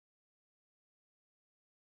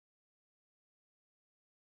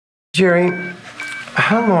Jerry,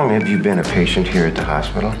 how long have you been a patient here at the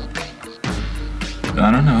hospital? I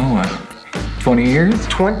don't know, 20 years?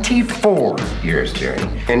 24 years, Jerry.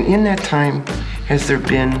 And in that time, has there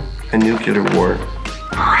been a nuclear war?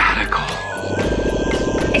 Radical.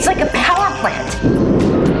 It's like a power plant.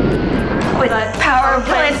 But power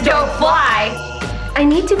plants don't fly. I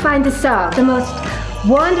need to find the song, the most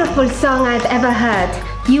wonderful song I've ever heard.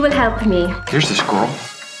 You will help me. Here's this girl.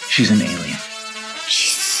 She's an alien.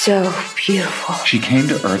 She's so beautiful. She came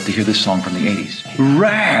to Earth to hear this song from the 80s.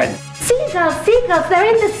 Rad! Seagulls, seagulls, they're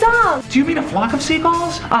in the song. Do you mean a flock of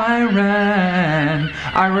seagulls? I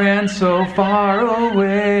ran so far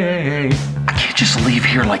away. I can't just leave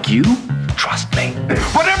here like you. Trust me.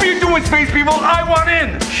 Whatever you do with space people, I want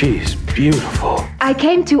in! She's beautiful. I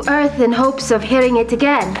came to Earth in hopes of hearing it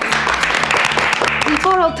again.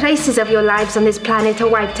 Before all traces of your lives on this planet are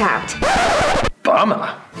wiped out.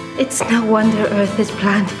 Bummer. It's no wonder Earth is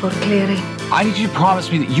planned for clearing. I need you to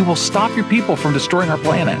promise me that you will stop your people from destroying our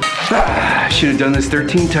planet. I should have done this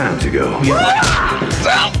 13 times ago.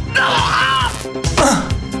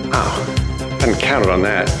 Oh, hadn't counted on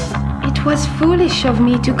that. It was foolish of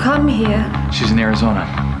me to come here. She's in Arizona.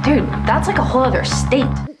 Dude, that's like a whole other state.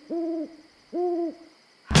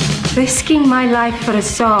 Risking my life for a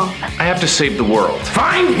song. I have to save the world.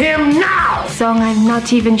 Find him now! A song I'm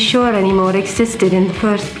not even sure anymore existed in the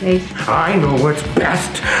first place. I know what's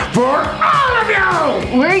best for all of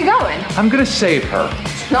you! Where are you going? I'm gonna save her.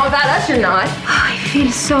 Not without us, you're not. I feel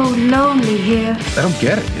so lonely here. I don't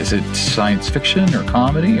get it. Is it science fiction or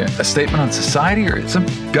comedy? A statement on society or some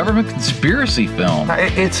government conspiracy film?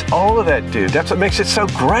 It's all of that, dude. That's what makes it so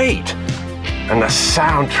great. And the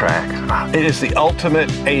soundtrack, it is the ultimate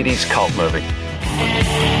 80s cult movie.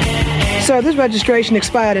 Sir, this registration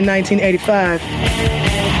expired in 1985.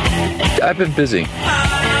 I've been busy.